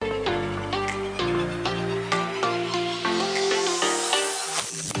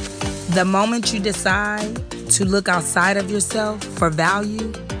The moment you decide to look outside of yourself for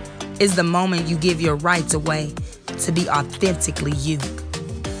value is the moment you give your rights away to be authentically you.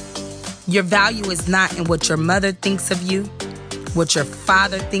 Your value is not in what your mother thinks of you, what your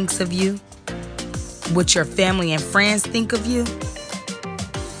father thinks of you, what your family and friends think of you.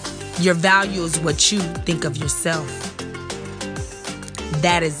 Your value is what you think of yourself.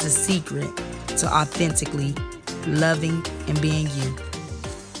 That is the secret to authentically loving and being you.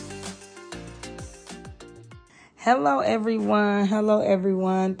 Hello, everyone. Hello,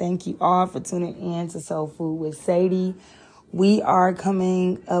 everyone. Thank you all for tuning in to Soul Food with Sadie. We are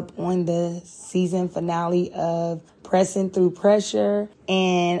coming up on the season finale of Pressing Through Pressure,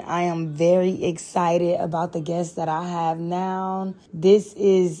 and I am very excited about the guest that I have now. This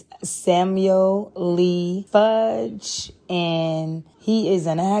is Samuel Lee Fudge, and he is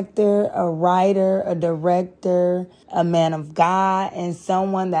an actor, a writer, a director, a man of God, and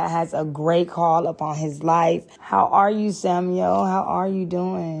someone that has a great call upon his life. How are you, Samuel? How are you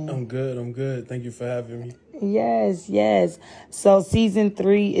doing? I'm good. Thank you for having me. Yes. So season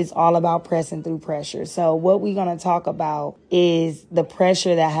 3 is all about pressing through pressure. So what we're going to talk about is the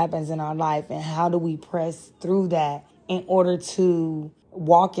pressure that happens in our life and how do we press through that in order to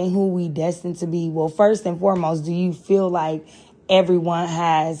walk in who we destined to be. Well, first and foremost, do you feel like everyone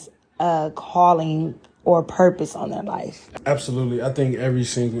has a calling or purpose on their life? Absolutely. I think every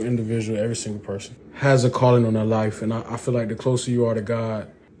single individual, every single person has a calling on their life. And I feel like the closer you are to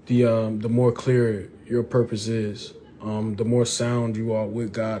God, the more clear your purpose is. The more sound you are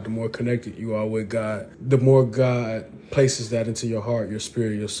with God, the more connected you are with God, the more God places that into your heart, your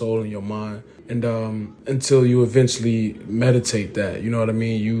spirit, your soul, and your mind. And until you eventually meditate that, you know what I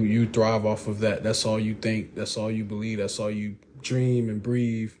mean? You thrive off of that. That's all you think. That's all you believe. That's all you dream and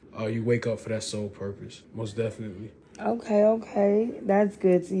breathe. You wake up for that soul purpose, most definitely. Okay. That's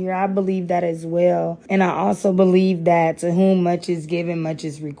good to hear. I believe that as well. And I also believe that to whom much is given, much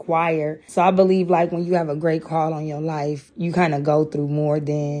is required. So I believe like when you have a great call on your life, you kind of go through more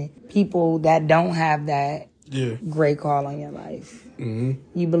than people that don't have that great call on your life. Mm-hmm.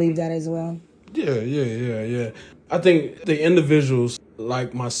 You believe that as well? Yeah. I think the individuals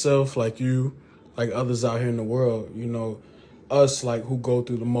like myself, like you, like others out here in the world, us like who go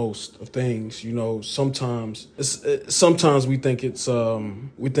through the most of things, sometimes sometimes we think it's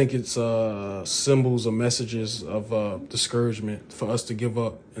symbols or messages of discouragement for us to give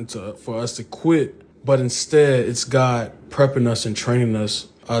up and for us to quit, but instead it's God prepping us and training us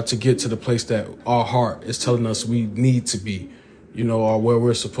to get to the place that our heart is telling us we need to be, or where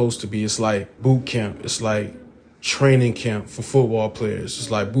we're supposed to be. It's like boot camp. It's like training camp for football players.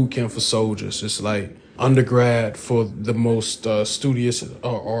 It's like boot camp for soldiers. It's like undergrad for the most studious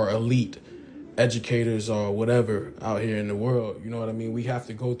or elite educators or whatever out here in the world. You know what I mean? We have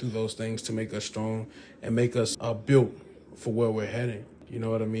to go through those things to make us strong and make us built for where we're heading. You know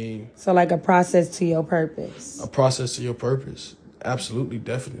what I mean? So like a process to your purpose. A process to your purpose. Absolutely,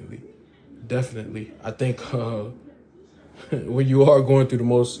 definitely. I think when you are going through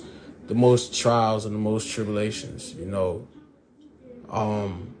the most trials and the most tribulations,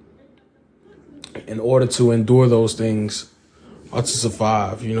 in order to endure those things or to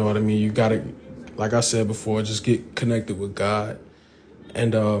survive, you know what I mean? You gotta, like I said before, just get connected with God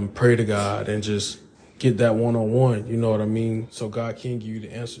and pray to God and just get that one-on-one, you know what I mean? So God can give you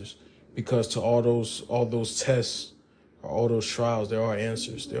the answers, because to all those tests or all those trials, there are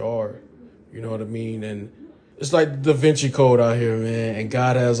answers. There are, you know what I mean? And it's like the Da Vinci Code out here, man. And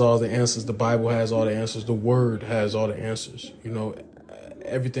God has all the answers. The Bible has all the answers. The Word has all the answers.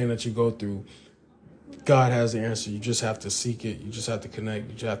 Everything that you go through, God has the answer. You just have to seek it. You just have to connect.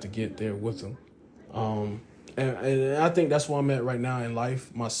 You just have to get there with Him. And I think that's where I'm at right now in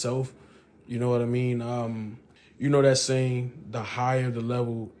life, myself. You know what I mean? You know that saying, the higher the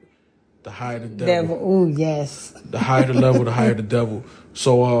level, the higher the devil. Ooh, yes. The higher the level, the higher the devil.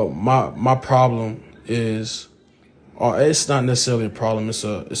 So my problem is, it's not necessarily a problem. It's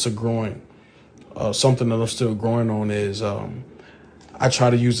a growing. Something that I'm still growing on is I try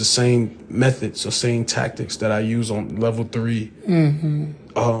to use the same methods or same tactics that I use on level 3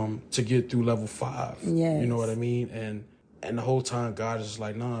 to get through level 5. Yes. You know what I mean? And the whole time God is just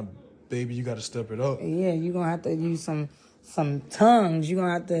like, nah, baby, you got to step it up. Yeah, you're going to have to use some tongues. You're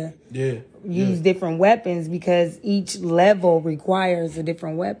going to have to use different weapons, because each level requires a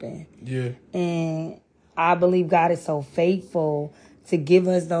different weapon. Yeah. And I believe God is so faithful to give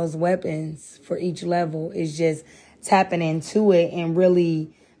us those weapons for each level. It's just tapping into it and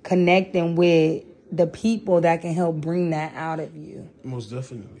really connecting with the people that can help bring that out of you. Most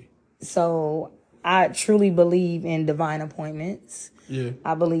definitely. So I truly believe in divine appointments. Yeah.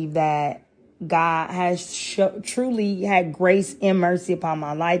 I believe that God has truly had grace and mercy upon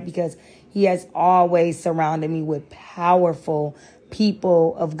my life because he has always surrounded me with powerful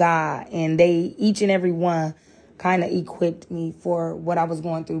people of God. And they, each and every one, kind of equipped me for what I was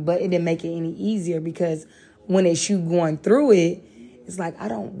going through. But it didn't make it any easier because when it's you going through it, it's like, I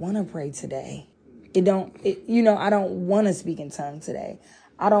don't want to pray today. I don't want to speak in tongues today.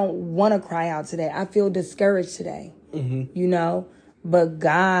 I don't want to cry out today. I feel discouraged today, But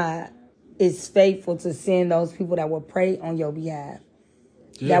God is faithful to send those people that will pray on your behalf,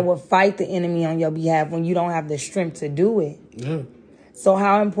 that will fight the enemy on your behalf when you don't have the strength to do it. Yeah. So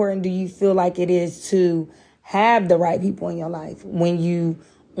how important do you feel like it is to have the right people in your life when you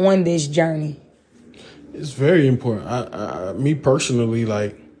on this journey? It's very important. Me personally,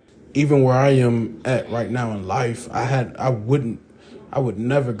 like, even where I am at right now in life, I would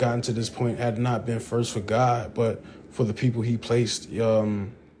never gotten to this point had it not been first for God, but for the people he placed. I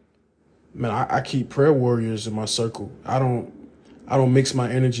keep prayer warriors in my circle. I don't mix my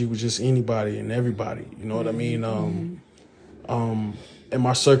energy with just anybody and everybody. You know what I mean? And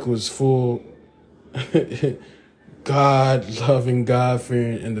my circle is full God-loving,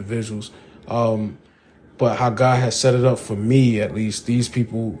 God-fearing individuals. But how God has set it up for me, at least, these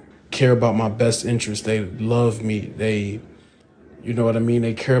people care about my best interest. They love me. You know what I mean?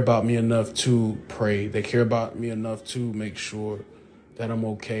 They care about me enough to pray. They care about me enough to make sure that I'm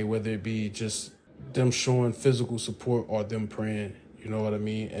okay, whether it be just them showing physical support or them praying. You know what I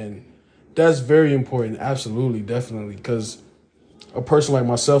mean? And that's very important. Absolutely, definitely. Because a person like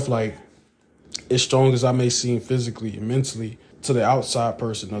myself, like, as strong as I may seem physically and mentally, to the outside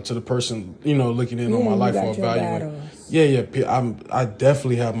person or to the person, looking in on my life or evaluating. I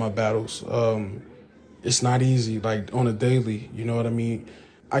definitely have my battles. It's not easy, like, on a daily, you know what I mean?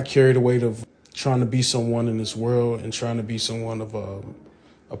 I carry the weight of trying to be someone in this world and trying to be someone of a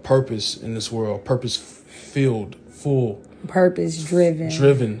purpose in this world, purpose-filled, full.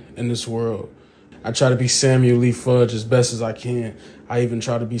 Purpose-driven In this world. I try to be Samuel Lee Fudge as best as I can. I even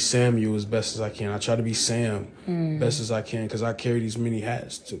try to be Samuel as best as I can. I try to be Sam best as I can because I carry these many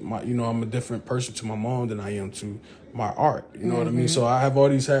hats. I'm a different person to my mom than I am to my art. You know what I mean? So I have all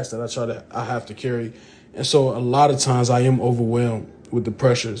these hats that I have to carry. And so a lot of times I am overwhelmed with the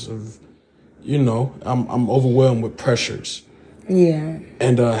pressures of, I'm overwhelmed with pressures. Yeah.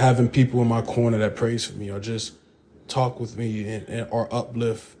 And having people in my corner that prays for me or just talk with me or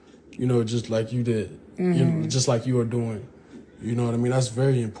uplift, just like you did, just like you are doing. You know what I mean? That's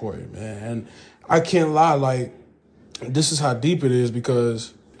very important, man. And I can't lie, like, this is how deep it is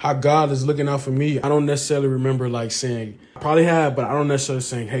because how God is looking out for me. I don't necessarily remember, like, saying, I probably have, but I don't necessarily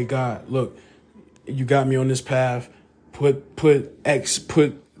saying, hey, God, look, you got me on this path. Put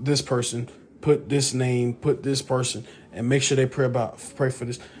this person, put this name, put this person, and make sure they pray for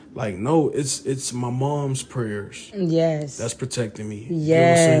this. Like, no, it's my mom's prayers. Yes. That's protecting me.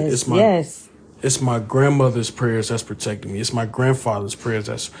 Yes. You know what I'm saying? It's my grandmother's prayers that's protecting me. It's my grandfather's prayers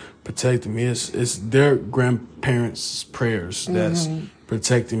that's protecting me. It's their grandparents' prayers that's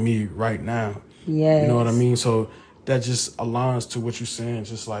protecting me right now. Yes. You know what I mean? So that just aligns to what you're saying.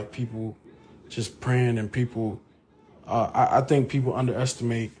 Just like people just praying and people, I think people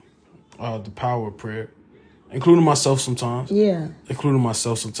underestimate the power of prayer, including myself sometimes. Yeah. Including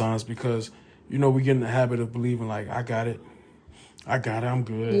myself sometimes because, we get in the habit of believing like, I got it, I'm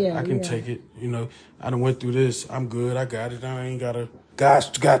good. Yeah, I can take it. I done went through this. I'm good. I got it. I ain't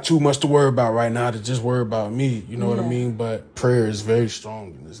God's got too much to worry about right now to just worry about me. You know what I mean? But prayer is very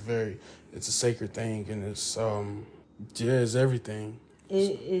strong and it's a sacred thing and it's everything.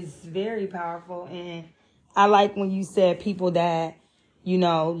 It is very powerful. And I like when you said people that,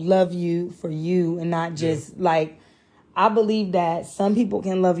 love you for you and not just like, I believe that some people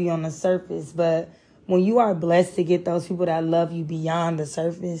can love you on the surface, but when you are blessed to get those people that love you beyond the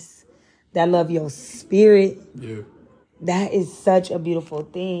surface, that love your spirit, that is such a beautiful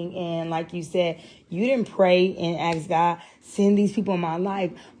thing. And like you said, you didn't pray and ask God, send these people in my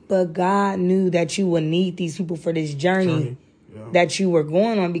life, but God knew that you would need these people for this journey that you were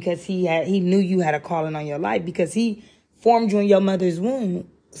going on because he knew you had a calling on your life because he formed you in your mother's womb.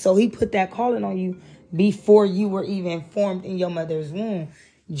 So he put that calling on you before you were even formed in your mother's womb.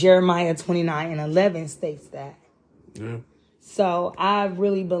 Jeremiah 29:11 states that. Yeah. So I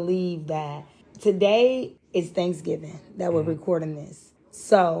really believe that today is Thanksgiving that we're recording this.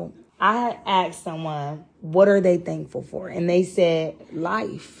 So I had asked someone, what are they thankful for? And they said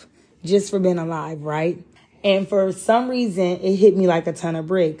life, just for being alive, right? And for some reason, it hit me like a ton of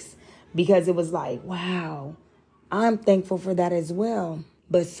bricks because it was like, wow, I'm thankful for that as well.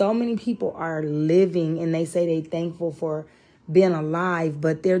 But so many people are living and they say they thankful for being alive,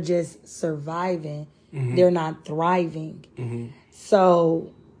 but they're just surviving. They're not thriving.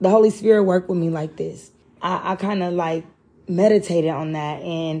 So the Holy Spirit worked with me like this. I kind of like meditated on that,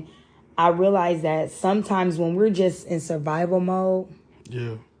 and I realized that sometimes when we're just in survival mode,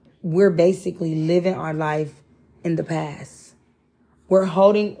 we're basically living our life in the past. We're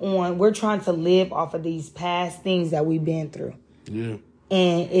holding on. We're trying to live off of these past things that we've been through. Yeah.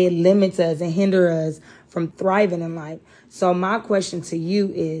 And it limits us and hinders us from thriving in life. So my question to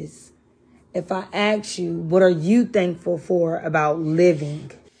you is, if I ask you, what are you thankful for about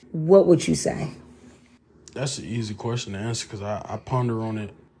living? What would you say? That's an easy question to answer because I ponder on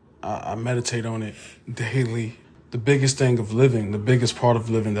it. I meditate on it daily. The biggest thing of living, the biggest part of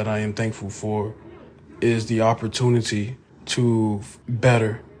living that I am thankful for is the opportunity to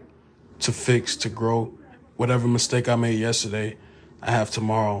better, to fix, to grow. Whatever mistake I made yesterday, I have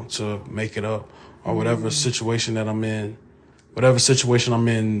tomorrow to make it up. Or whatever situation that I'm in, whatever situation I'm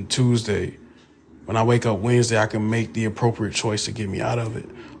in Tuesday, when I wake up Wednesday, I can make the appropriate choice to get me out of it.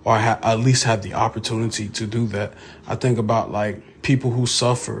 Or at least have the opportunity to do that. I think about like people who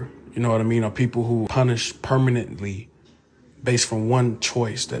suffer, you know what I mean? Or people who punish permanently based from one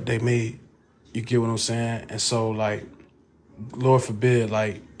choice that they made. You get what I'm saying? And so like, Lord forbid,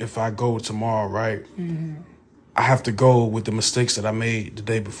 like if I go tomorrow, right? I have to go with the mistakes that I made the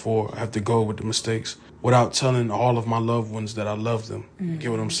day before. I have to go with the mistakes without telling all of my loved ones that I love them. You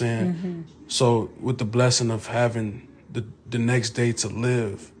get what I'm saying? So with the blessing of having the next day to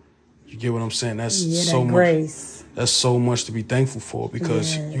live, you get what I'm saying? That's so much. Grace. That's so much to be thankful for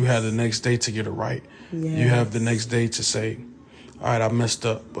because you have the next day to get it right. You have the next day to say, all right, I messed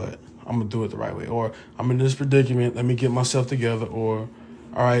up, but I'm going to do it the right way. Or I'm in this predicament. Let me get myself together. Or,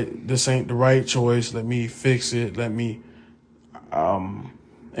 all right, this ain't the right choice. Let me fix it. Let me, and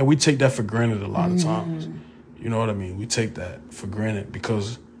we take that for granted a lot of times. You know what I mean? We take that for granted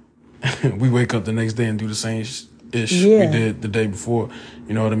because we wake up the next day and do the same ish we did the day before.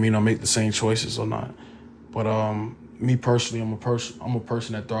 You know what I mean? I'll make the same choices or not. But me personally, I'm a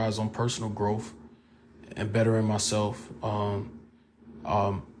person that thrives on personal growth and bettering myself.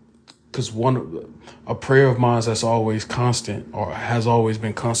 Because a prayer of mine that's always constant or has always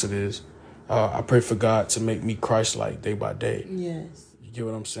been constant is I pray for God to make me Christ-like day by day. Yes. You get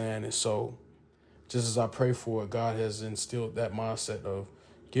what I'm saying? And so just as I pray for it, God has instilled that mindset of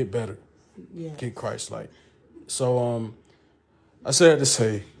get better, get Christ-like. So I said to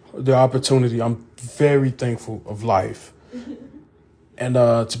say the opportunity, I'm very thankful of life. And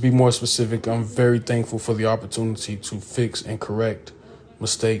to be more specific, I'm very thankful for the opportunity to fix and correct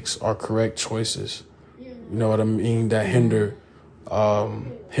mistakes or correct choices. You know what I mean? That hinder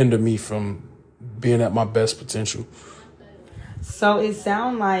me from being at my best potential. So it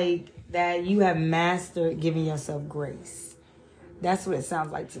sounds like that you have mastered giving yourself grace. That's what it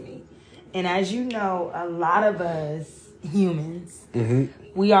sounds like to me. And as you know, a lot of us humans,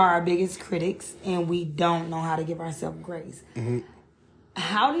 we are our biggest critics and we don't know how to give ourselves grace.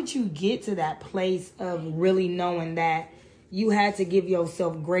 How did you get to that place of really knowing that you had to give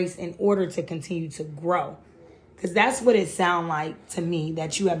yourself grace in order to continue to grow? Because that's what it sounds like to me,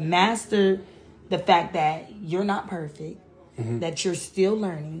 that you have mastered the fact that you're not perfect, that you're still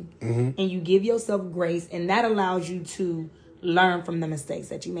learning, and you give yourself grace, and that allows you to learn from the mistakes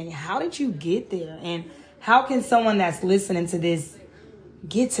that you made. How did you get there? And how can someone that's listening to this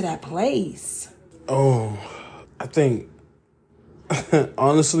get to that place? Oh, I think,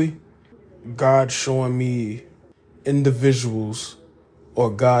 honestly, God showing me individuals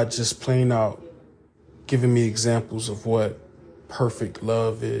or God just plain out giving me examples of what perfect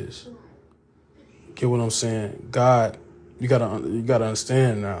love is. Get what I'm saying? God, you gotta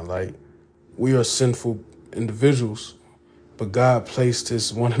understand now, like, we are sinful individuals, but God placed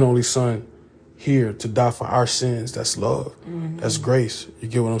his one and only son here to die for our sins. That's love. That's grace. You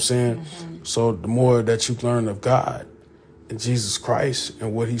get what I'm saying? So the more that you learn of God and Jesus Christ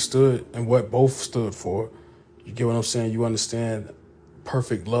and what he stood and what both stood for, you get what I'm saying? You understand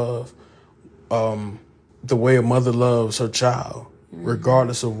perfect love. The way a mother loves her child,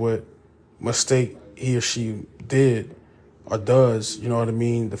 regardless of what mistake he or she did or does, you know what I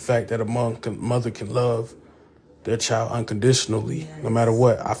mean? The fact that a mother can love their child unconditionally, no matter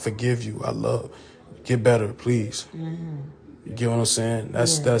what. I forgive you. I love. Get better, please. You get what I'm saying?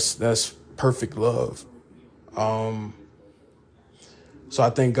 That's perfect love. So I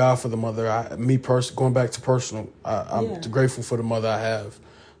thank God for the mother. Going back to personal, I'm grateful for the mother I have,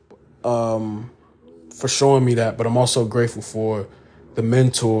 for showing me that. But I'm also grateful for the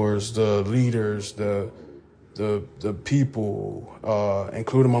mentors, the leaders, the the people,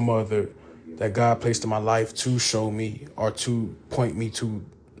 including my mother, that God placed in my life to show me or to point me to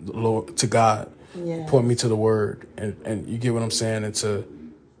the Lord, to God, point me to the Word, and you get what I'm saying, and to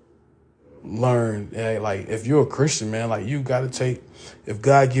learn. Like if you're a Christian, man, like you got to take. If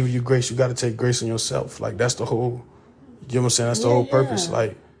God gives you grace, you got to take grace in yourself. Like that's the whole. You know what I'm saying? That's the whole purpose.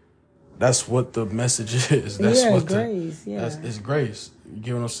 Like that's what the message is. That's what grace. It's grace. You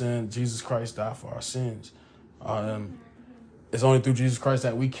get what I'm saying? Jesus Christ died for our sins. It's only through Jesus Christ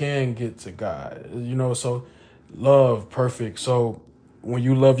that we can get to God. You know, so love, perfect. So when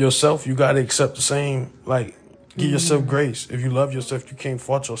you love yourself, you got to accept the same. Like, give yourself grace. If you love yourself, you can't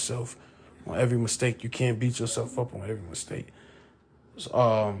fault yourself on every mistake. You can't beat yourself up on every mistake.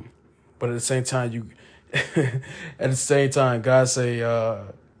 So, but at the same time, God say,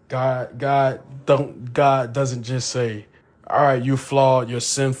 God doesn't just say, all right, you're flawed, you're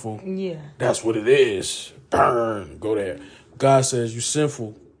sinful. Yeah. That's what it is. Burn, go there. God says, you're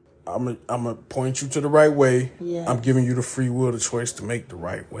sinful. I'm gonna point you to the right way. Yeah. I'm giving you the free will, the choice to make the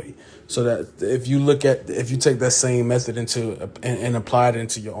right way. So that if you take that same method and apply it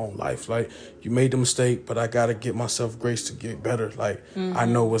into your own life, like you made the mistake, but I gotta get myself grace to get better. Like I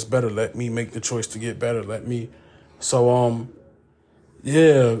know what's better. Let me make the choice to get better.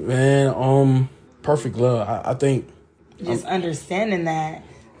 Yeah, man. Perfect love. I think just understanding that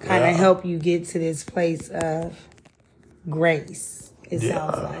kind of help you get to this place of grace. It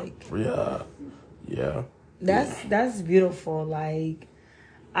sounds like. Yeah. That's beautiful. Like,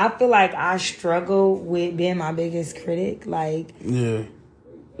 I feel like I struggle with being my biggest critic. Like,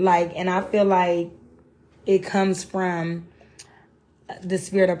 and I feel like it comes from the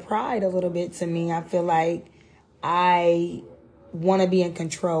spirit of pride a little bit to me. I feel like I want to be in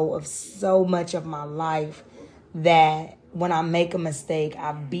control of so much of my life that when I make a mistake,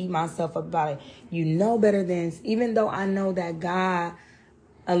 I beat myself up about it. You know better than, even though I know that God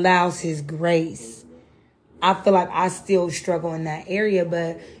allows his grace, I feel like I still struggle in that area,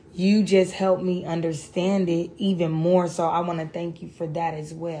 but you just helped me understand it even more. So I want to thank you for that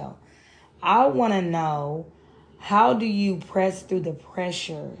as well. I want to know, how do you press through the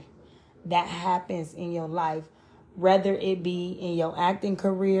pressure that happens in your life, whether it be in your acting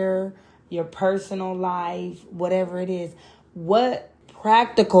career, your personal life, whatever it is? What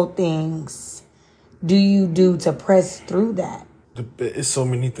practical things do you do to press through that? It's so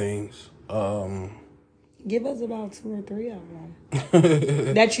many things. Give us about 2 or 3 of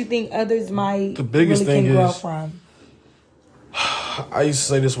them that you think others might the biggest really thing can grow is, from. I used to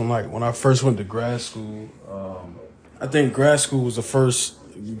say this when I first went to grad school. I think grad school was the first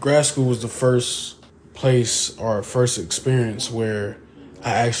place or first experience where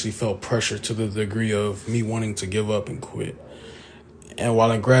I actually felt pressure to the degree of me wanting to give up and quit. And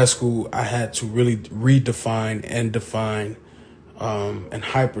while in grad school, I had to really redefine and define and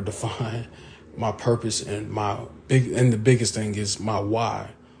hyper define my purpose and the biggest thing is my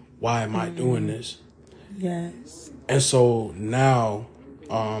why. Why am I doing this? Yes. And so now,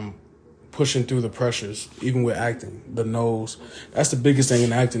 pushing through the pressures, even with acting, the no's. That's the biggest thing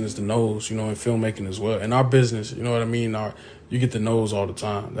in acting is the no's, in filmmaking as well. In our business, you know what I mean? You get the no's all the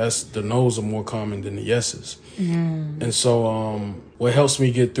time. The no's are more common than the yeses. And so what helps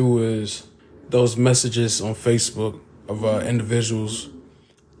me get through is those messages on Facebook of individuals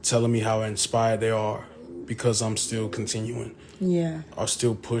telling me how inspired they are because I'm still continuing. Yeah. Or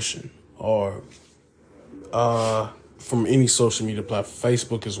still pushing. Or from any social media platform,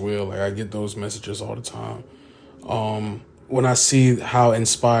 Facebook as well. Like I get those messages all the time. When I see how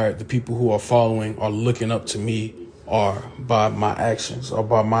inspired the people who are following or looking up to me are by my actions or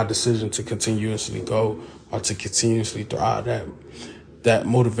by my decision to continuously go or to continuously thrive, that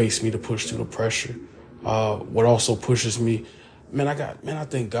motivates me to push through the pressure. What also pushes me, I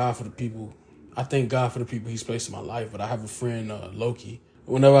thank God for the people. I thank God for the people he's placed in my life. But I have a friend, Loki.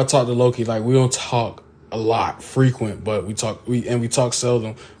 Whenever I talk to Loki, like we don't talk a lot, frequent, but we talk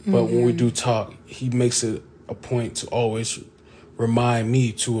seldom. But when we do talk, he makes it a point to always remind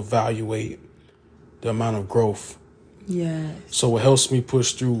me to evaluate the amount of growth. Yes. So what helps me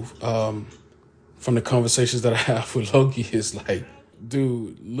push through from the conversations that I have with Loki is like,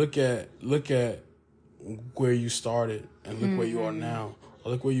 dude, look at where you started and look where you are now.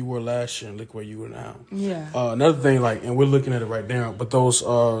 Or look where you were last year and look where you are now. Yeah. Another thing, and we're looking at it right now, but those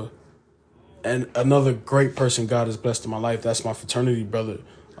and another great person God has blessed in my life, that's my fraternity brother.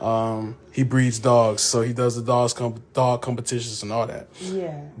 He breeds dogs, so he does the dog competitions and all that.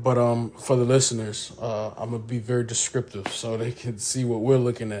 Yeah. But for the listeners, I'm gonna be very descriptive so they can see what we're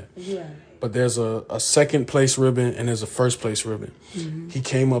looking at. Yeah. But there's a second place ribbon and there's a first place ribbon. Mm-hmm. He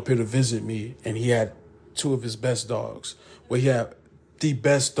came up here to visit me, and he had two of his best dogs. Where he had the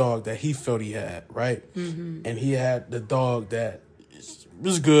best dog that he felt he had, right? And he had the dog that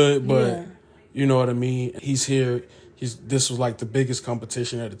was good, but you know what I mean? He's here. This was like the biggest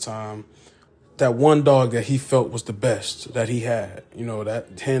competition at the time. That one dog that he felt was the best that he had, you know,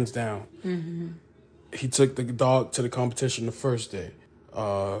 that hands down. He took the dog to the competition the first day.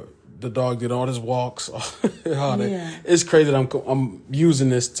 The dog did all his walks. It's crazy that I'm using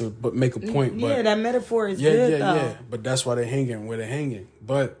this to make a point. But that metaphor is good, though. Yeah. But that's why they're hanging where they're hanging.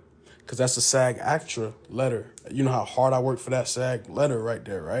 But because that's a SAG-AFTRA letter. You know how hard I worked for that SAG letter right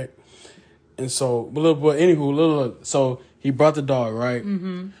there, right? And so, so he brought the dog, right?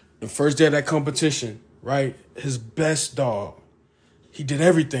 The first day of that competition, right? His best dog. He did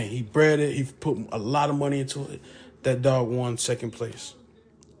everything. He bred it. He put a lot of money into it. That dog won second place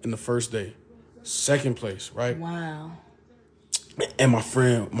in the first day. Second place, right? Wow. And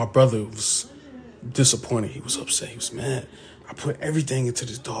my brother was disappointed. He was upset. He was mad. I put everything into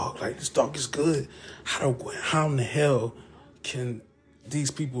this dog. Like, this dog is good. How in the hell can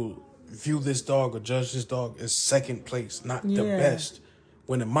these people view this dog or judge this dog as second place, not the best?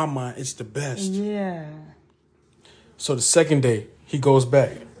 When in my mind, it's the best. Yeah. So the second day, he goes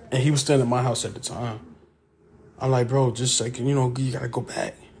back. And he was staying at my house at the time. I'm like, bro, just a second, you gotta go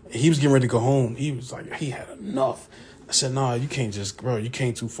back. And he was getting ready to go home. He was like, he had enough. I said, nah, you can't you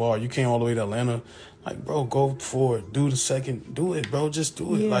came too far. You came all the way to Atlanta. Like, bro, go forward. Do the second. Do it, bro. Just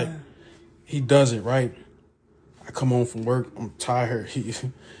do it. Like, he does it, right? I come home from work. I'm tired.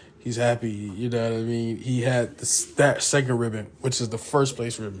 He's happy. You know what I mean? He had that second ribbon, which is the first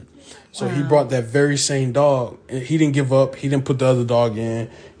place ribbon. So he brought that very same dog. And he didn't give up. He didn't put the other dog in.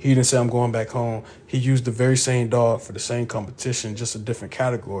 He didn't say, I'm going back home. He used the very same dog for the same competition, just a different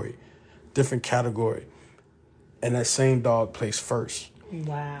category. And that same dog placed first.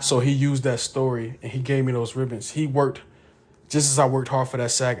 Wow. So he used that story, and he gave me those ribbons. He worked, just as I worked hard for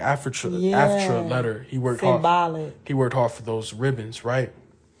that SAG-AFTRA letter, he worked hard. He worked hard for those ribbons, right?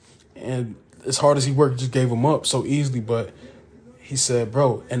 And as hard as he worked, just gave them up so easily. But he said,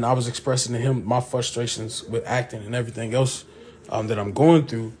 bro, and I was expressing to him my frustrations with acting and everything else that I'm going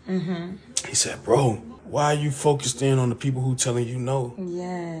through. He said, bro, why are you focused in on the people who telling you no?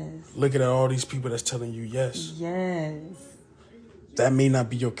 Yes. Looking at all these people that's telling you yes. Yes. That may not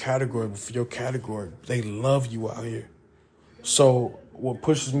be your category, but for your category, they love you out here. So what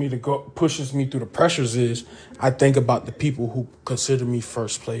pushes me through the pressures is I think about the people who consider me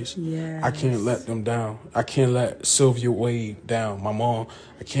first place. Yes. I can't let them down. I can't let Sylvia Wade down, my mom.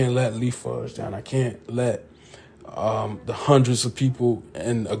 I can't let Lee Fudge down. I can't let the hundreds of people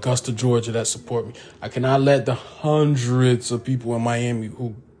in Augusta, Georgia that support me. I cannot let the hundreds of people in Miami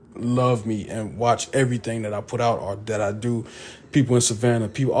who love me and watch everything that I put out or that I do. People in Savannah,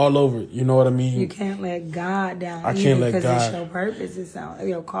 people all over. You know what I mean? You can't let God down. I can't let God. Because it's your purpose.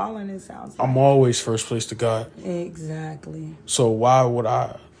 Your calling. It sounds. I'm always first place to God. Exactly. So why would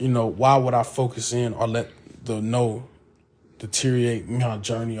I focus in or let the no deteriorate my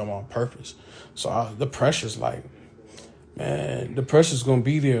journey or my purpose? So the pressure's like, man, the pressure's gonna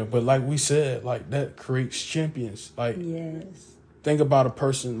be there. But like we said, like that creates champions. Like, yes. Think about a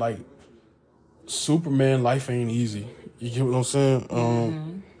person like Superman. Life ain't easy. You get what I'm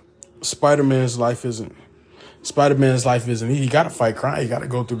saying? Spider-Man's life isn't. He got to fight crime. He got to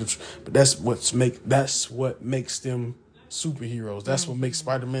go through but that's what makes them superheroes. That's what makes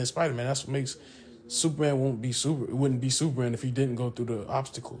Spider-Man Spider-Man. That's what makes Superman wouldn't be Superman if he didn't go through the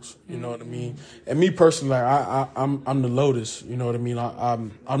obstacles. You know what I mean? And me personally, like, I'm the Lotus. You know what I mean?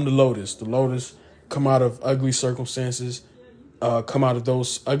 I'm the Lotus. The Lotus come out of ugly circumstances. Come out of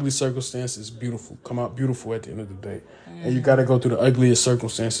those ugly circumstances beautiful. Come out beautiful at the end of the day. And you got to go through the ugliest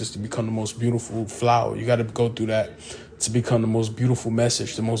circumstances to become the most beautiful flower. You got to go through that to become the most beautiful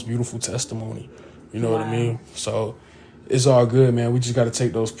message, the most beautiful testimony. You know what I mean? So it's all good, man. We just got to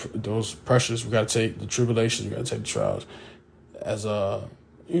take those pressures. We got to take the tribulations. We got to take the trials as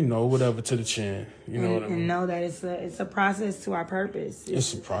whatever to the chin. You know what I mean? And know that it's a process to our purpose.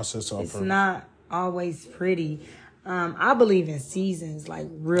 It's a process to our purpose. It's not always pretty. I believe in seasons, like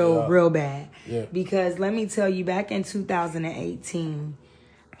real bad. Yeah. Because let me tell you, back in 2018,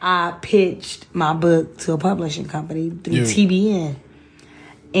 I pitched my book to a publishing company through TBN,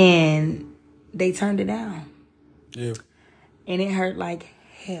 and they turned it down. Yeah. And it hurt like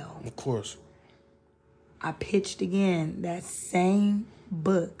hell. Of course. I pitched again, that same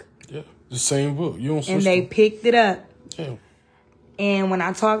book. Yeah, the same book. You don't switch and they picked it up. Yeah. And when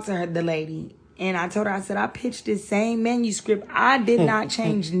I talked to the lady, and I told her, I said, I pitched this same manuscript. I did not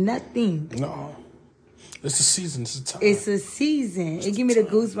change nothing. No. It's a season. It's a time. It's a season. It gave me the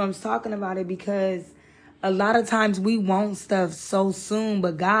goosebumps talking about it because A lot of times we want stuff so soon,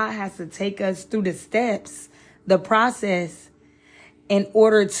 but God has to take us through the steps, the process, in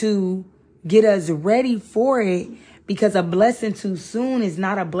order to get us ready for it. Because a blessing too soon is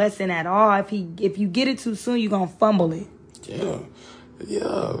not a blessing at all. If you get it too soon, you're going to fumble it.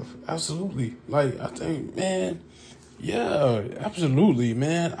 Yeah, absolutely. Like, I think, man, yeah, absolutely,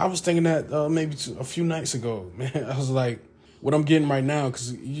 man. I was thinking that maybe a few nights ago, man. I was like, what I'm getting right now,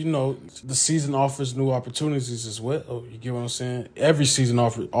 because, the season offers new opportunities as well. You get what I'm saying? Every season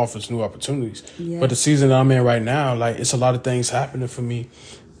offers new opportunities. Yes. But the season that I'm in right now, like, it's a lot of things happening for me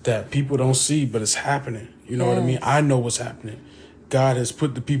that people don't see, but it's happening. You know what I mean? I know what's happening. God has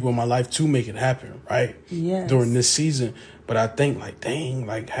put the people in my life to make it happen, right? Yes. During this season. But I think, like, dang,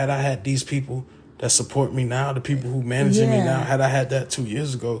 like, had I had these people that support me now, the people who managing me now, had I had that 2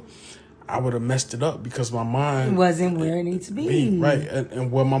 years ago, I would have messed it up because my mind wasn't where it needs to be. Right.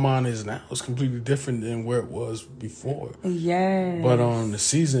 And where my mind is now is completely different than where it was before. Yes. But the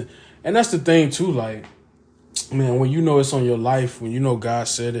season, and that's the thing too, like, man, when you know it's on your life, when you know God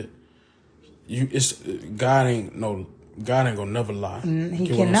said it, God ain't gonna never lie. He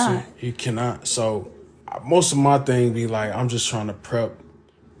cannot. He cannot. So most of my thing be like, I'm just trying to prep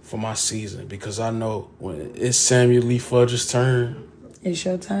for my season, because I know when it's Samuel Lee Fudge's turn, it's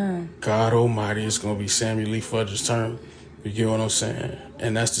your time. God Almighty, it's gonna be Samuel Lee Fudge's turn. You get what I'm saying?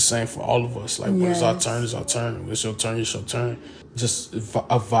 And that's the same for all of us. Like, when it's our turn, it's our turn. When it's your turn, it's your turn. Just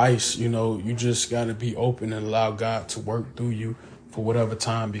advice, you just gotta be open and allow God to work through you for whatever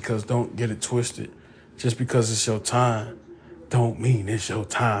time, because don't get it twisted. Just because it's your time don't mean it's your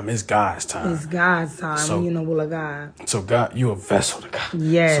time. It's God's time. It's God's time. So, you know, will of God. So God, you're a vessel to God.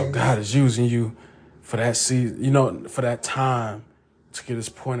 Yes. So God is using you for that season, for that time, to get his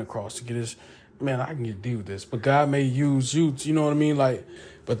point across, to get his, man, I can deal with this. But God may use you, you know what I mean? Like,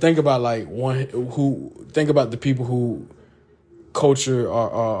 but think about think about the people who culture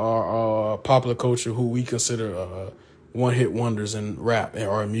or popular culture who we consider one-hit wonders in rap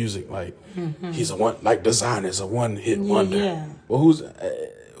or in music. Like, he's a one, like Desiigner's a one-hit wonder. Yeah. Well,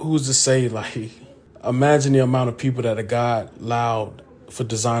 who's to say, like, imagine the amount of people that God allowed for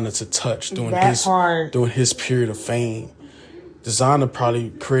Desiigner to touch during his period of fame. Desiigner probably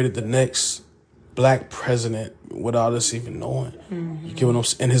created the next black president without us even knowing. You get what I'm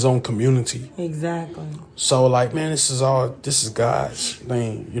saying? In his own community. Exactly. So, like, man, this is God's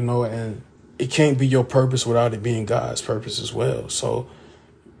thing, and it can't be your purpose without it being God's purpose as well. So,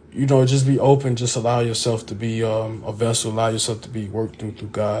 just be open, just allow yourself to be a vessel, allow yourself to be worked through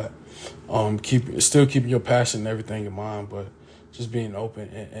God. Still keeping your passion and everything in mind, but just being open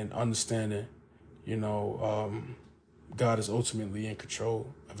and understanding, God is ultimately in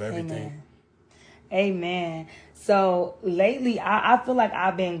control of everything. Amen. So lately, I feel like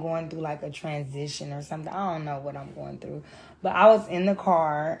I've been going through like a transition or something. I don't know what I'm going through. But I was in the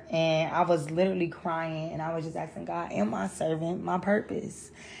car and I was literally crying and I was just asking God, am I serving my purpose?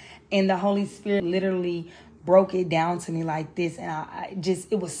 And the Holy Spirit literally broke it down to me like this. And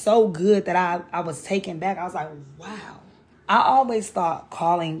it was so good that I was taken back. I was like, wow. I always thought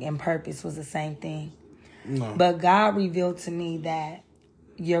calling and purpose was the same thing. No. But God revealed to me that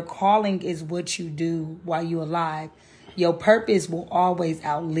your calling is what you do while you're alive. Your purpose will always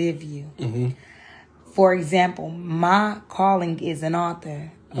outlive you. Mm-hmm. For example, my calling is an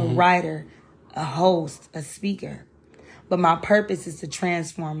author, a writer, a host, a speaker. But my purpose is to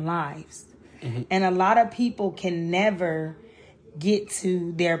transform lives. Mm-hmm. And a lot of people can never get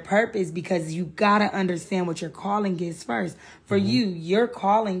to their purpose because you got to understand what your calling is first. For you, your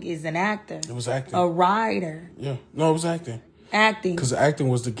calling is an actor. It was acting. A writer. Yeah. No, it was acting. Acting. Because acting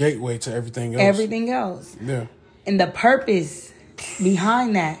was the gateway to everything else. Everything else. Yeah. And the purpose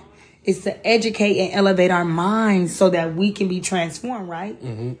behind that is to educate and elevate our minds so that we can be transformed, right?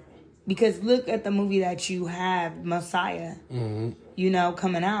 Mm-hmm. Because look at the movie that you have, Messiah,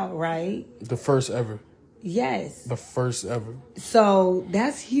 coming out, right? The first ever. Yes. The first ever. So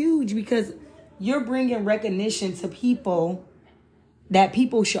that's huge because you're bringing recognition to people that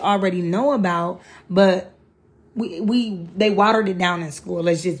people should already know about, but they watered it down in school.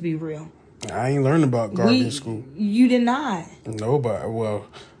 Let's just be real. I ain't learned about Garvey in school. You did not. No, but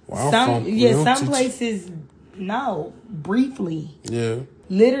some places, no, briefly. Yeah.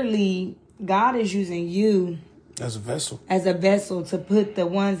 Literally, God is using you as a vessel to put the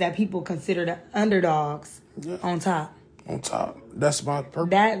ones that people consider the underdogs on top. On top. That's my purpose.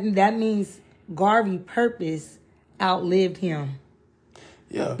 That means Garvey's purpose outlived him.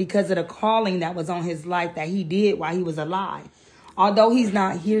 Yeah. Because of the calling that was on his life that he did while he was alive. Although he's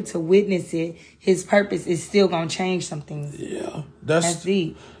not here to witness it, his purpose is still going to change some things. Yeah. That's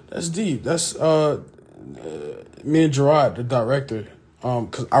deep. That's deep. That's me and Gerard, the director,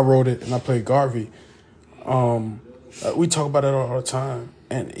 because I wrote it and I played Garvey. We talk about it all the time,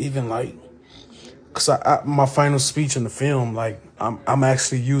 and even like, cause my final speech in the film, like I'm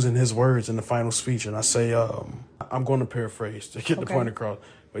actually using his words in the final speech, and I say, I'm going to paraphrase to get the point across.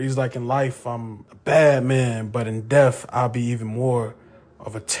 But he's like, in life, I'm a bad man, but in death, I'll be even more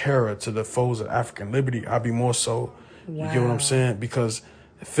of a terror to the foes of African liberty. I'll be more so. You get what I'm saying? Because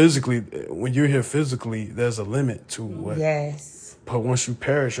physically, when you're here physically, there's a limit to what. Yes. But once you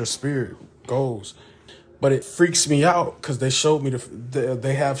perish, your spirit goes. But it freaks me out because they showed me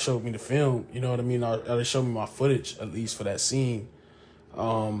they have showed me the film. You know what I mean? Or they showed me my footage at least for that scene,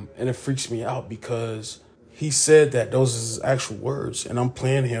 and it freaks me out because he said that those are his actual words, and I'm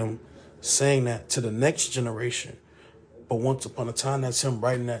playing him saying that to the next generation. But once upon a time, that's him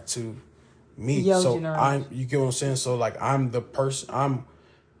writing that to me. You get what I'm saying? So like, I'm the person.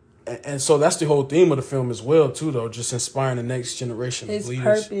 And so that's the whole theme of the film as well, too, though. Just inspiring the next generation of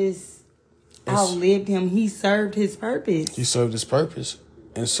leaders. His purpose outlived him. He served his purpose. He served his purpose.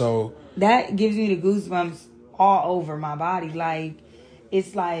 And so that gives me the goosebumps all over my body. Like,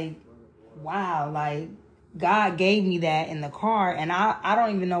 it's like, wow, like, God gave me that in the car, and I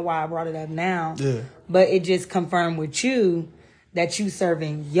don't even know why I brought it up now. Yeah. But it just confirmed with you that you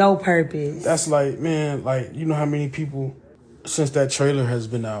serving your purpose. That's like, man, like, you know how many people, since that trailer has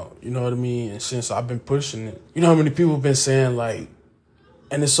been out, you know what I mean? And since I've been pushing it, you know how many people have been saying, like,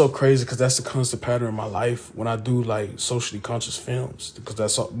 and it's so crazy because that's the constant pattern in my life when I do, like, socially conscious films, because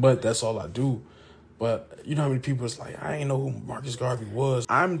that's all I do. But you know how many people is like, I ain't know who Marcus Garvey was.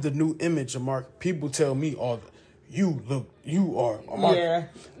 I'm the new image of Mark. People tell me you are Mark. Yeah.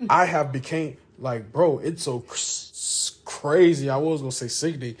 I have became, like, bro, it's so crazy. I was going to say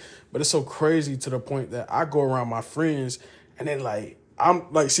sickening, but it's so crazy to the point that I go around my friends and then like,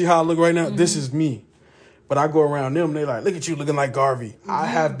 I'm like, see how I look right now? Mm-hmm. This is me. But I go around them and they like, look at you looking like Garvey. I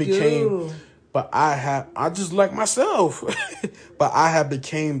have became... But I just like myself. But I have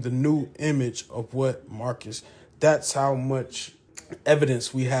became the new image of what Marcus. That's how much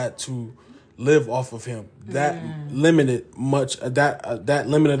evidence we had to live off of him. That limited amount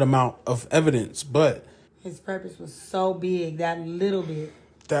of evidence. But his purpose was so big, that little bit.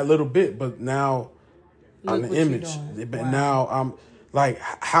 But now I'm the image. But now I'm like,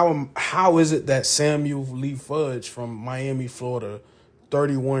 how is it that Samuel Lee Fudge from Miami, Florida,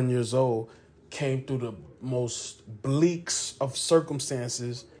 31 years old, came through the most bleak of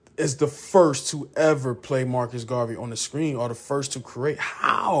circumstances, is the first to ever play Marcus Garvey on the screen, or the first to create?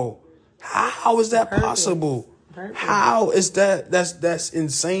 How is that possible? How is that? That's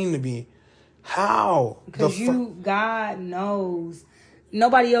insane to me. How? Because God knows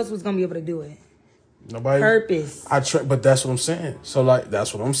nobody else was gonna be able to do it. Nobody. Purpose. But that's what I'm saying. So like,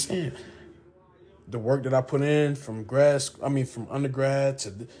 that's what I'm saying. The work that I put in from undergrad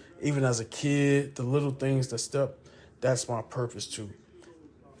to even as a kid, the little things that's my purpose too.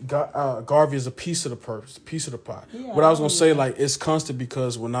 Garvey is a piece of the purpose, a piece of the pie. Yeah, what I was going to say, like, it's constant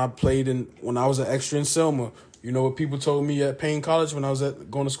because when I was an extra in Selma, you know what people told me at Payne College when I was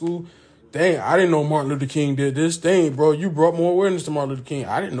going to school? Dang, I didn't know Martin Luther King did this. Dang, bro, you brought more awareness to Martin Luther King.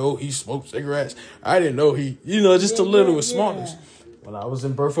 I didn't know he smoked cigarettes. I didn't know just a little with smallness. When I was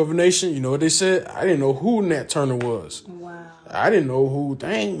in Birth of a Nation, you know what they said? I didn't know who Nat Turner was. Wow. I didn't know who.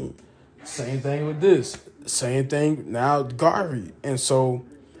 Dang. Same thing with this. Same thing now, Garvey. And so,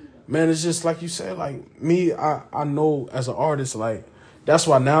 man, it's just like you said, like me, I know as an artist, like, that's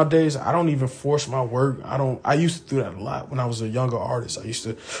why nowadays I don't even force my work. I used to do that a lot when I was a younger artist. I used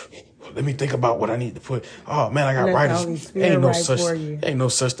to, let me think about what I need to put. Oh man, I got writers. Ain't no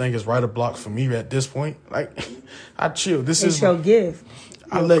such thing as writer block for me at this point. Like, I chill. It's your gift.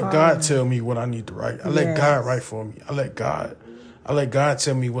 I let God tell me what I need to write. I let God write for me. I let God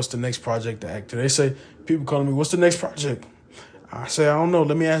tell me what's the next project to act to. They say, people calling me, what's the next project? I say, I don't know.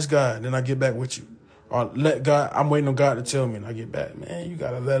 Let me ask God. Then I get back with you. Or I'm waiting on God to tell me and I get back. Man, you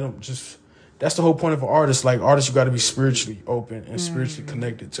got to let him that's the whole point of an artist. Like, artists, you got to be spiritually open and spiritually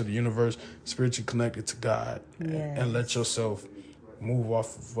connected to the universe, spiritually connected to God, and let yourself move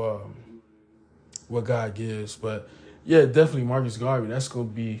off of what God gives. But yeah, definitely Marcus Garvey. That's going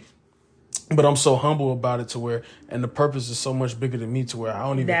to be, but I'm so humble about it to where, and the purpose is so much bigger than me to where I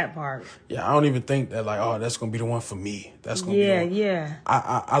don't even, that part. Yeah, I don't even think that like, oh, that's going to be the one for me. That's going to be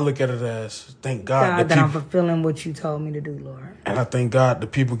I look at it as, thank God that I'm fulfilling what you told me to do, Lord. And I thank God the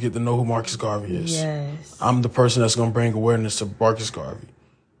people get to know who Marcus Garvey is. Yes. I'm the person that's going to bring awareness to Marcus Garvey,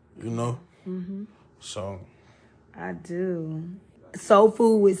 you know? Mm-hmm. So. I do. Soul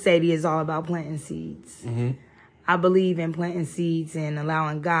Food with Sadie is all about planting seeds. Mm-hmm. I believe in planting seeds and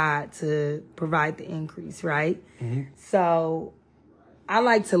allowing God to provide the increase, right? So I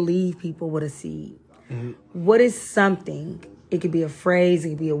like to leave people with a seed. What is something? It could be a phrase, it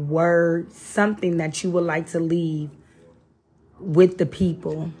could be a word, something that you would like to leave with the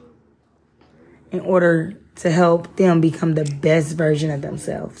people in order to help them become the best version of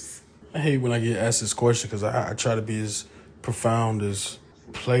themselves. I hate when I get asked this question because I try to be as profound as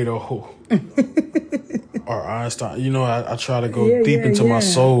Plato or Einstein. You know, I try to go deep into my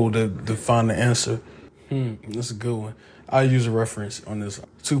soul to find the answer. That's a good one. I'll use a reference on this.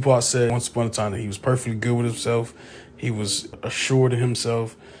 Tupac said once upon a time that he was perfectly good with himself. He was assured of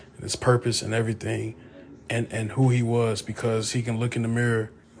himself and his purpose and everything and who he was because he can look in the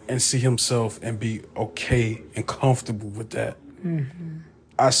mirror and see himself and be okay and comfortable with that.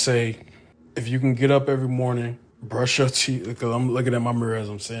 I say, if you can get up every morning, brush your teeth, because I'm looking at my mirror as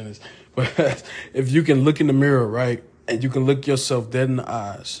I'm saying this, but if you can look in the mirror, right, and you can look yourself dead in the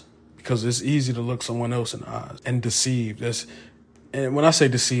eyes, because it's easy to look someone else in the eyes and deceive. And when I say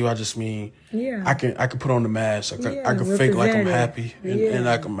deceive, I just mean I can put on the mask. I can fake like I'm happy, and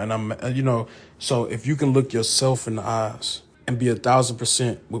I'm you know. So if you can look yourself in the eyes and be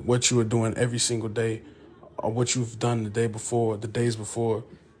 1,000% with what you are doing every single day, or what you've done the day before, the days before,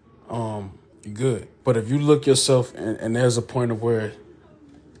 you're good. But if you look yourself and there's a point of where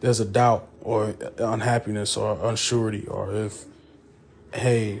there's a doubt or unhappiness or unsurety, or if,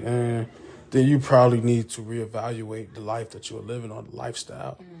 then you probably need to reevaluate the life that you're living or the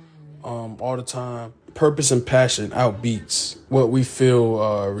lifestyle. All the time, purpose and passion outbeats what we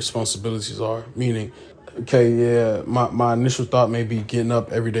feel responsibilities are. Meaning, my initial thought may be getting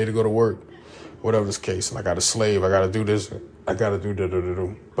up every day to go to work, whatever this case, and I got a slave, I got to do this, I got to do da.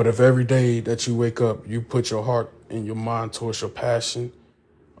 But if every day that you wake up, you put your heart and your mind towards your passion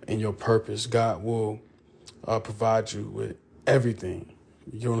and your purpose, God will provide you with everything.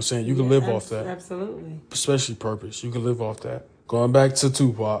 You know what I'm saying? You can live off that. Absolutely. Especially purpose. You can live off that. Going back to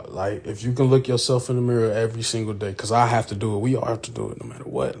Tupac, like, if you can look yourself in the mirror every single day, because I have to do it. We all have to do it no matter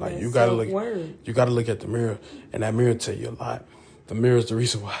what. Like, you got to look at the mirror, and that mirror tell you a lot. The mirror is the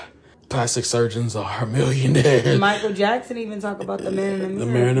reason why plastic surgeons are millionaires. Michael Jackson even talk about the man in the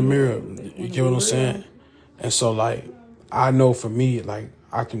mirror. The mirror in the mirror. You get what I'm saying? And so, like, I know for me, like,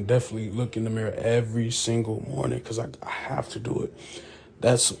 I can definitely look in the mirror every single morning because I have to do it.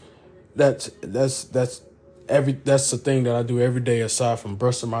 That's the thing that I do every day aside from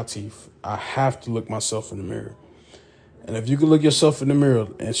brushing my teeth. I have to look myself in the mirror. And if you can look yourself in the mirror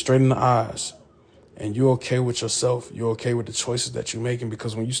and straight in the eyes, and you're okay with yourself, you're okay with the choices that you're making,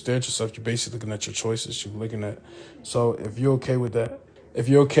 because when you stare at yourself, you're basically looking at your choices you're looking at. So if you're okay with that,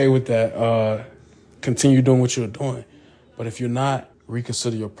 continue doing what you're doing. But if you're not,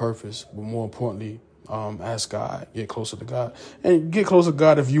 reconsider your purpose. But more importantly, ask God, get closer to God. And get closer to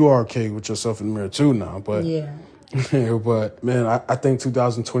God if you are okay with yourself in the mirror too now. But but man, I think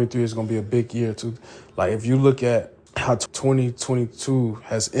 2023 is going to be a big year too. Like, if you look at how 2022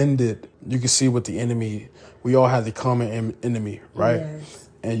 has ended, you can see what the enemy, we all have the common enemy, right? Yes.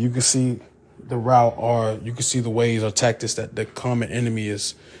 And you can see the route, or you can see the ways or tactics that the common enemy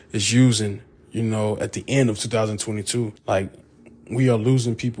is using, you know, at the end of 2022. Like, we are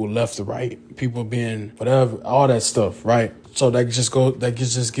losing people left to right, people being whatever, all that stuff, right? So that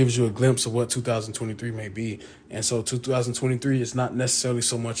just gives you a glimpse of what 2023 may be. And so 2023 is not necessarily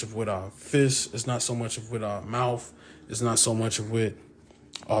so much of with our fists, it's not so much of with our mouth, it's not so much of with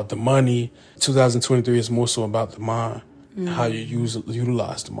the money. 2023 is more so about the mind, how you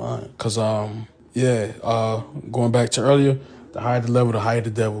utilize the mind. Because, going back to earlier, the higher the level, the higher the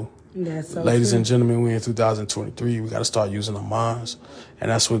devil. That's so Ladies true. and gentlemen, we're in 2023. We got to start using our minds.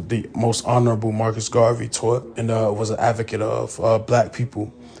 And that's what the most honorable Marcus Garvey taught and was an advocate of black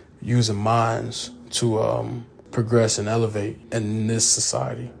people using minds to progress and elevate in this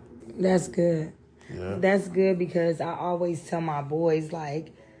society. That's good. Yeah. That's good, because I always tell my boys,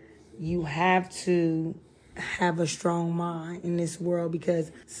 like, you have to have a strong mind in this world, because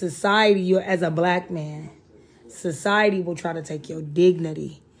society, as a black man, society will try to take your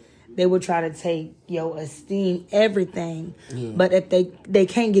dignity. They will try to take your esteem, everything. Yeah. But if they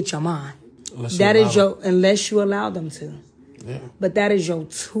can't get your mind. Unless you allow them to. Yeah. But that is your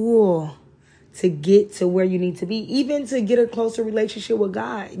tool to get to where you need to be. Even to get a closer relationship with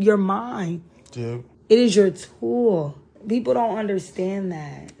God. Your mind. Yeah. It is your tool. People don't understand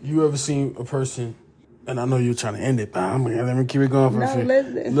that. You ever seen a person, and I know you're trying to end it, but let me keep it going for a few.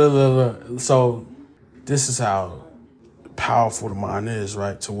 Listen. So this is how powerful the mind is,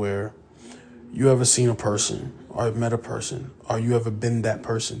 right? To where you ever seen a person or met a person, or you ever been that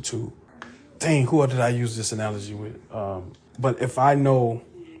person to dang, who did I use this analogy with? But if I know,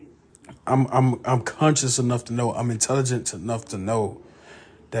 I'm conscious enough to know, I'm intelligent enough to know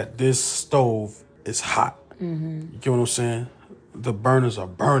that this stove is hot. You get what I'm saying? The burners are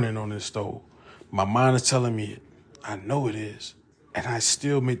burning on this stove. My mind is telling me it. I know it is. And I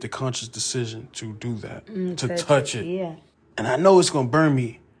still make the conscious decision to do that, to touch it. Yeah. And I know it's going to burn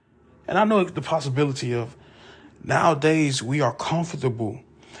me. And I know the possibility of nowadays we are comfortable.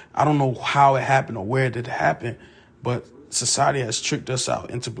 I don't know how it happened or where did it happen, but society has tricked us out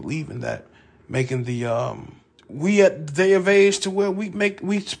into believing that making we at the day of age to where we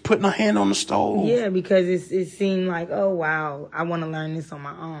putting our hand on the stove. Yeah, because it seemed like, oh wow, I want to learn this on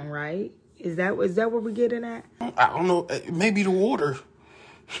my own, right? Is that what we're getting at? I don't know. Maybe the water.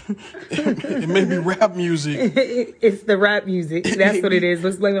 It may be rap music. It's the rap music. That's what it is.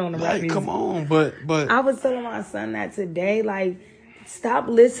 Let's blame it on the rap music. Come on, but I was telling my son that today, like, stop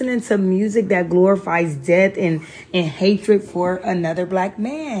listening to music that glorifies death and hatred for another black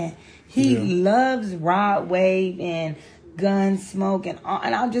man. He loves Rod Wave and Gunsmoke and all,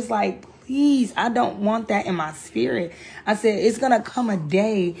 and I'm just like, please, I don't want that in my spirit. I said, it's going to come a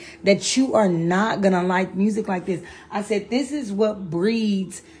day that you are not going to like music like this. I said, this is what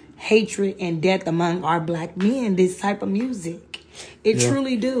breeds hatred and death among our black men, this type of music. It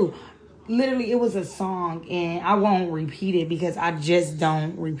truly do. Literally, it was a song, and I won't repeat it because I just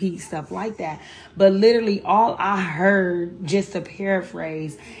don't repeat stuff like that. But literally, all I heard, just to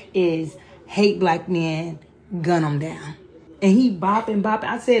paraphrase, is hate black men, gun them down. And he bopping.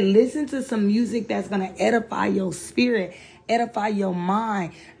 I said, listen to some music that's going to edify your spirit, edify your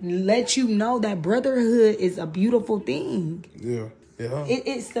mind, let you know that brotherhood is a beautiful thing. Yeah.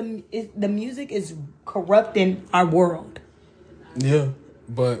 The music is corrupting our world. Yeah,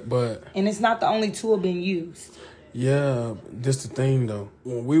 but and it's not the only tool being used. Yeah, this the thing though.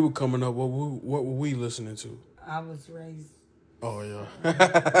 When we were coming up, what were we listening to? I was raised. Oh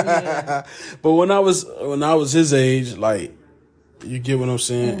yeah. But when I was his age, like, you get what I'm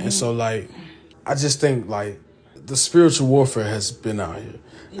saying? And so, like, I just think, like, the spiritual warfare has been out here.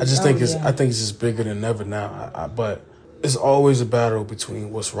 I think it's just bigger than ever now. But it's always a battle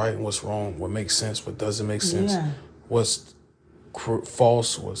between what's right and what's wrong, what makes sense, what doesn't make sense, what's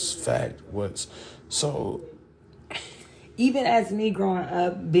false, what's fact, so. Even as me growing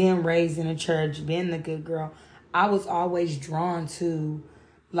up, being raised in a church, being the good girl, I was always drawn to,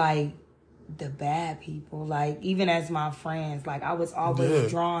 like, the bad people. Like, even as my friends, like, I was always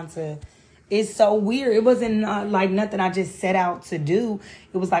drawn to. It's so weird. It wasn't like nothing I just set out to do.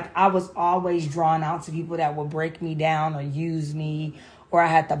 It was like I was always drawn out to people that would break me down or use me, or I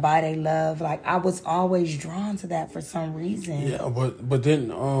had to buy their love. Like, I was always drawn to that for some reason. Yeah, but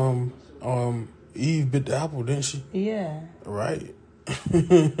then Eve bit the apple, didn't she? Yeah. Right.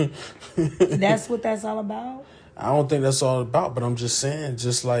 That's what that's all about? I don't think that's all about, but I'm just saying,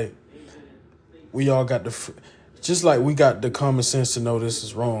 just like we all got just like we got the common sense to know this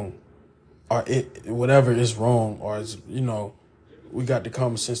is wrong, or whatever is wrong, or is, we got the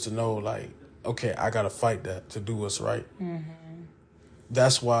common sense to know, like, okay, I gotta fight that to do what's right. Mm-hmm.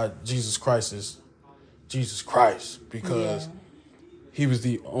 That's why Jesus Christ is Jesus Christ, because he was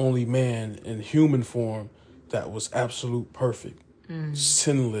the only man in human form that was absolute perfect,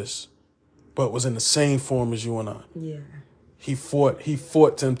 sinless, but was in the same form as you and I. Yeah. He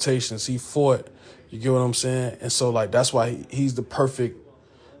fought temptations. He fought, you get what I'm saying? And so, like, that's why he's the perfect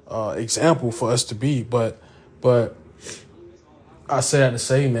example for us to be. But I say that to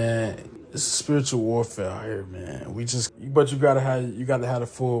say, man, it's spiritual warfare out here, man. But you gotta have the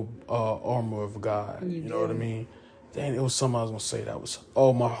full armor of God. You know what I mean? Dang, it was something I was gonna say that was.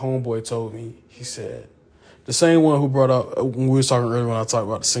 Oh, my homeboy told me. He said, the same one who brought up when we were talking earlier when I talked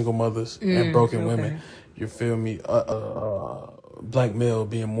about the single mothers and broken women. You feel me? Black male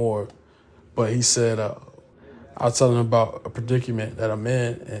being more. But he said, I was telling him about a predicament that I'm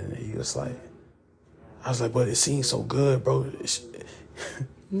in, and he was like, I was like, but it seems so good, bro. It's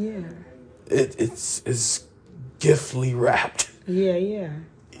giftly wrapped. Yeah.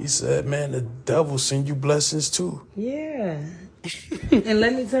 He said, man, the devil send you blessings too. Yeah. And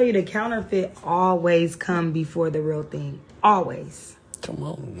let me tell you, the counterfeit always come before the real thing. Always. Come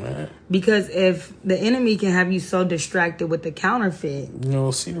on, man. Because if the enemy can have you so distracted with the counterfeit,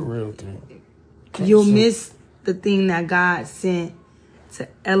 see the real thing. You'll miss the thing that God sent to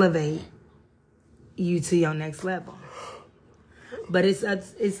elevate you to your next level. But it's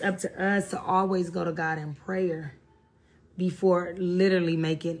up to us to always go to God in prayer before literally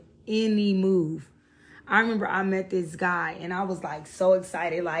making any move. I remember I met this guy and I was like so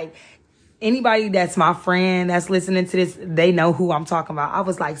excited. Like, anybody that's my friend that's listening to this, they know who I'm talking about. I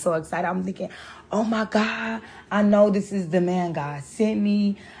was like so excited. I'm thinking, oh my God, I know this is the man God sent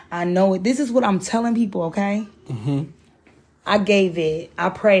me. I know it. This is what I'm telling people, okay? Mm-hmm. I gave it. I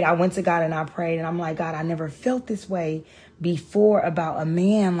prayed. I went to God and I prayed. And I'm like, God, I never felt this way before about a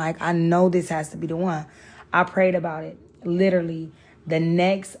man. Like, I know this has to be the one. I prayed about it. Literally, the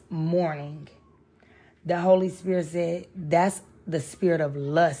next morning, the Holy Spirit said, that's the spirit of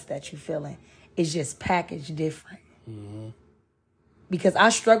lust that you're feeling. It's just packaged different. Mm-hmm. Because I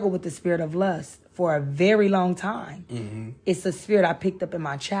struggled with the spirit of lust for a very long time. Mm-hmm. It's a spirit I picked up in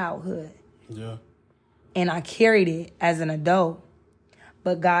my childhood. Yeah. And I carried it as an adult.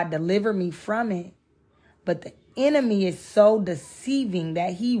 But God delivered me from it. But the enemy is so deceiving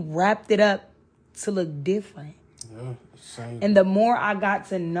that he wrapped it up to look different. Yeah. Same. And the more I got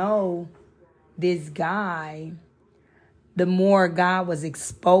to know this guy, the more God was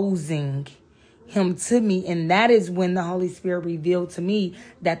exposing him to me. And that is when the Holy Spirit revealed to me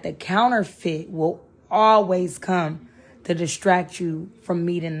that the counterfeit will always come to distract you from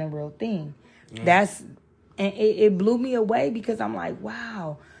meeting the real thing. Yeah. And it blew me away because I'm like,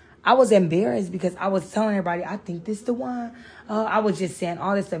 wow. I was embarrassed because I was telling everybody, I think this the one. I was just saying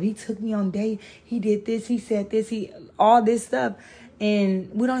all this stuff. He took me on date. He did this. He said this. All this stuff. And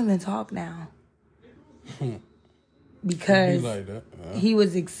we don't even talk now. Because like that. He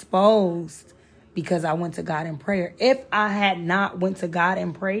was exposed because I went to God in prayer. If I had not went to God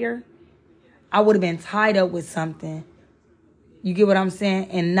in prayer, I would have been tied up with something. You get what I'm saying?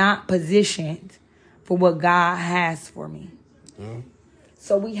 And not positioned for what God has for me. Yeah.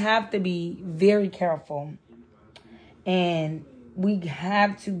 So we have to be very careful. And we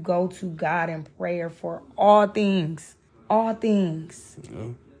have to go to God in prayer for all things. All things. Yeah.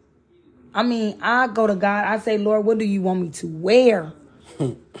 I mean, I go to God. I say, Lord, what do you want me to wear?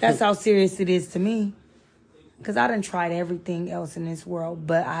 That's how serious it is to me. Because I done tried everything else in this world.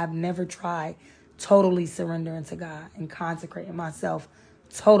 But I've never tried totally surrendering to God and consecrating myself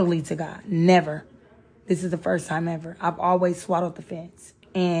totally to God. Never. This is the first time ever. I've always swaddled the fence.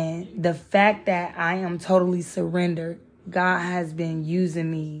 And the fact that I am totally surrendered, God has been using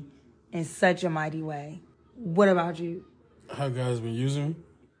me in such a mighty way. What about you? How God's been using me?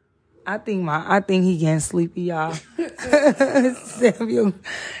 I think he getting sleepy, y'all.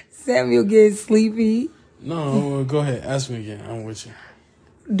 Samuel getting sleepy. No, go ahead. Ask me again. I'm with you.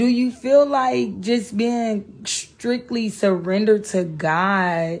 Do you feel like just being strictly surrendered to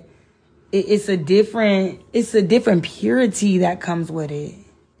God, it's a different purity that comes with it?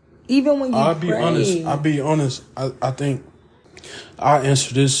 Even when you I'll pray. be honest. I think I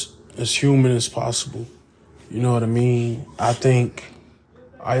answer this as human as possible. You know what I mean? I think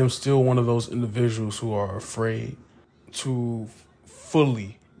I am still one of those individuals who are afraid to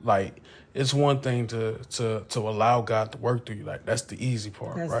fully, like, it's one thing to allow God to work through you. Like, that's the easy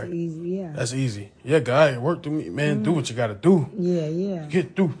part, That's right? easy, yeah. That's easy. Yeah, God, work through me, man. Do what you got to do. Yeah.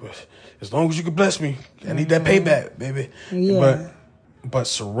 Get through. As long as you can bless me, I need that payback, baby. Yeah. But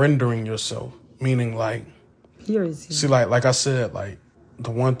surrendering yourself, meaning like, Purity. see, like I said, like, the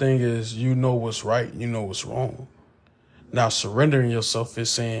one thing is you know what's right, you know what's wrong. Now, surrendering yourself is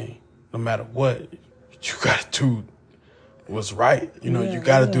saying, no matter what, you got to do what's right. You know, you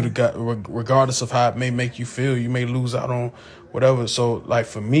got to do regardless of how it may make you feel. You may lose out on whatever. So, like,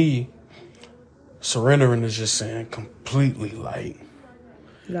 for me, surrendering is just saying completely, like,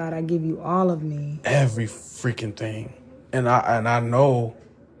 God, I give you all of me. every freaking thing. And I know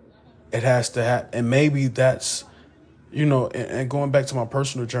it has to happen. And maybe that's, you know, and going back to my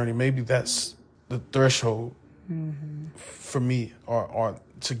personal journey, maybe that's the threshold for me or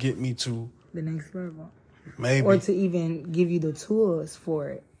to get me to the next level. Maybe. Or to even give you the tools for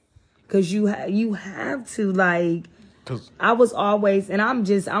it. Because you have to, like, I was always, and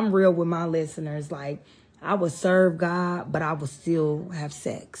I'm real with my listeners, like, I would serve God, but I would still have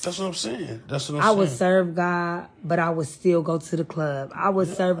sex. That's what I'm saying. I would serve God, but I would still go to the club. I would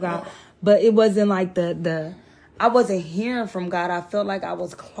serve God, but it wasn't like I wasn't hearing from God. I felt like I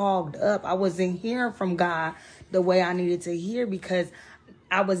was clogged up. I wasn't hearing from God the way I needed to hear because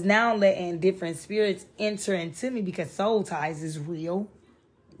I was now letting different spirits enter into me because soul ties is real.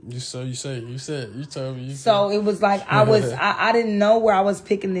 You told me. So it was like I didn't know where I was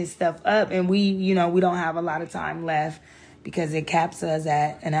picking this stuff up, and we don't have a lot of time left because it caps us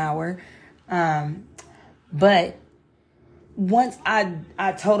at an hour. But once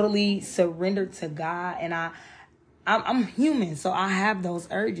I totally surrendered to God, and I'm human, so I have those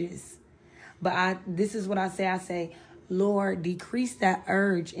urges. But this is what I say. I say, Lord, decrease that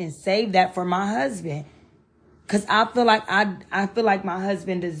urge and save that for my husband. Cause I feel like my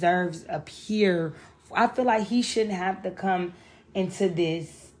husband deserves a peer. I feel like he shouldn't have to come into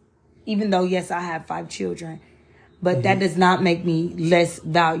this, even though yes, I have 5 children, but that does not make me less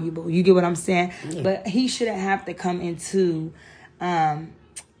valuable. You get what I'm saying? Yeah. But he shouldn't have to come into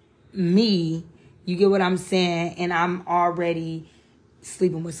me. You get what I'm saying? And I'm already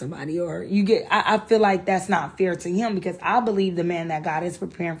sleeping with somebody, or you get. I feel like that's not fair to him, because I believe the man that God is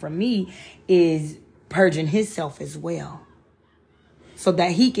preparing for me is purging himself as well, so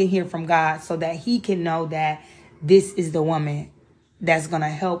that he can hear from God, so that he can know that this is the woman that's going to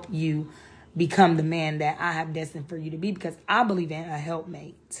help you become the man that I have destined for you to be, because I believe in a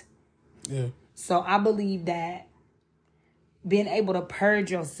helpmate. Yeah. So I believe that being able to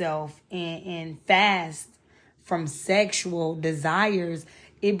purge yourself and fast from sexual desires,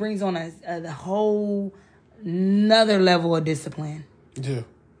 it brings on a whole another level of discipline. Yeah.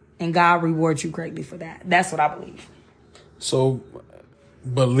 And God rewards you greatly for that. That's what I believe. So,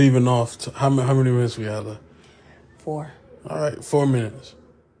 but leaving off, how many minutes we have left? 4. All right, 4 minutes.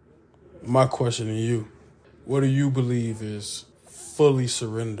 My question to you, what do you believe is fully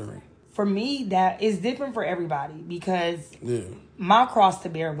surrendering? For me, that is different for everybody, because yeah, my cross to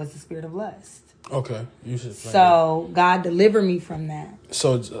bear was the spirit of lust. Okay, you should. So God delivered me from that.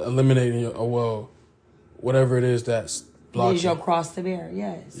 So it's eliminating whatever it is that's blocking. Is your cross to bear?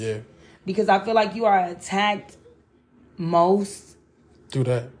 Yes. Yeah. Because I feel like you are attacked most. Do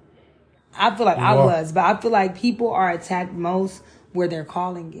that. I feel like but I feel like people are attacked most where their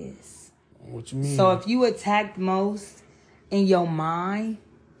calling is. What you mean? So if you attacked most in your mind.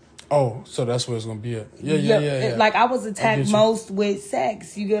 Oh, so that's where it's going to be at. Yeah. Like I was attacked most with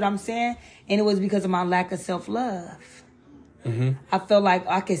sex. You get what I'm saying? And it was because of my lack of self-love. Mm-hmm. I felt like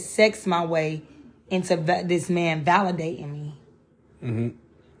I could sex my way into this man validating me. Mm-hmm.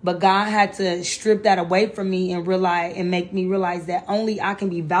 But God had to strip that away from me and make me realize that only I can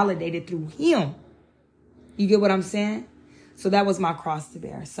be validated through him. You get what I'm saying? So that was my cross to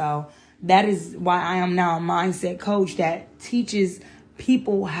bear. So that is why I am now a mindset coach that teaches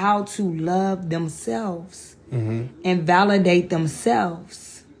people how to love themselves and validate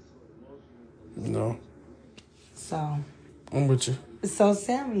themselves. No. So. I'm with you. So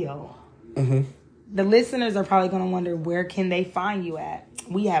Samuel. The listeners are probably going to wonder, where can they find you at?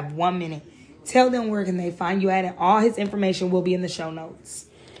 We have 1 minute. Tell them where can they find you at, and all his information will be in the show notes.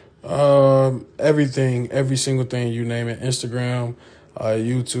 Everything, every single thing, you name it. Instagram,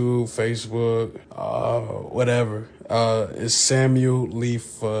 YouTube, Facebook, whatever. It's Samuel Lee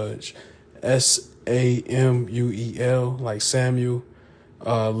Fudge. Samuel, like Samuel,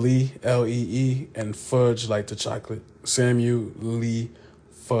 Lee, Lee, and Fudge, like the chocolate. Samuel Lee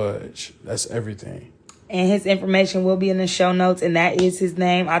Fudge. That's everything. And his information will be in the show notes, and that is his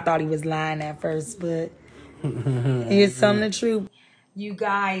name. I thought he was lying at first, but here's some of the truth. You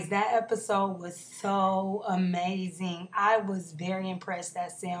guys, that episode was so amazing. I was very impressed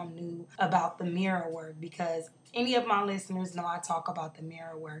that Sam knew about the mirror work, because any of my listeners know I talk about the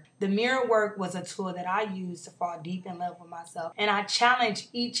mirror work. The mirror work was a tool that I used to fall deep in love with myself. And I challenge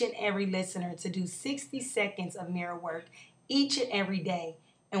each and every listener to do 60 seconds of mirror work each and every day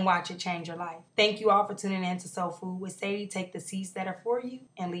and watch it change your life. Thank you all for tuning in to Soul Food with Sadie. Take the seeds that are for you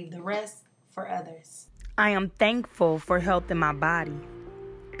and leave the rest for others. I am thankful for health in my body,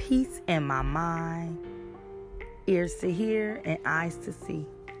 peace in my mind, ears to hear and eyes to see.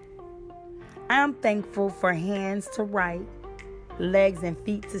 I am thankful for hands to write, legs and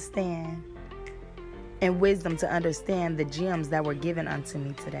feet to stand, and wisdom to understand the gems that were given unto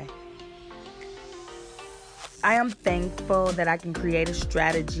me today. I am thankful that I can create a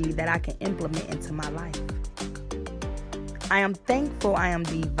strategy that I can implement into my life. I am thankful I am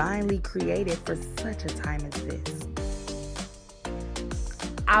divinely created for such a time as this.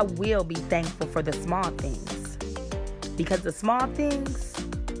 I will be thankful for the small things, because the small things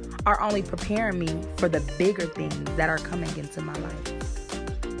are only preparing me for the bigger things that are coming into my life.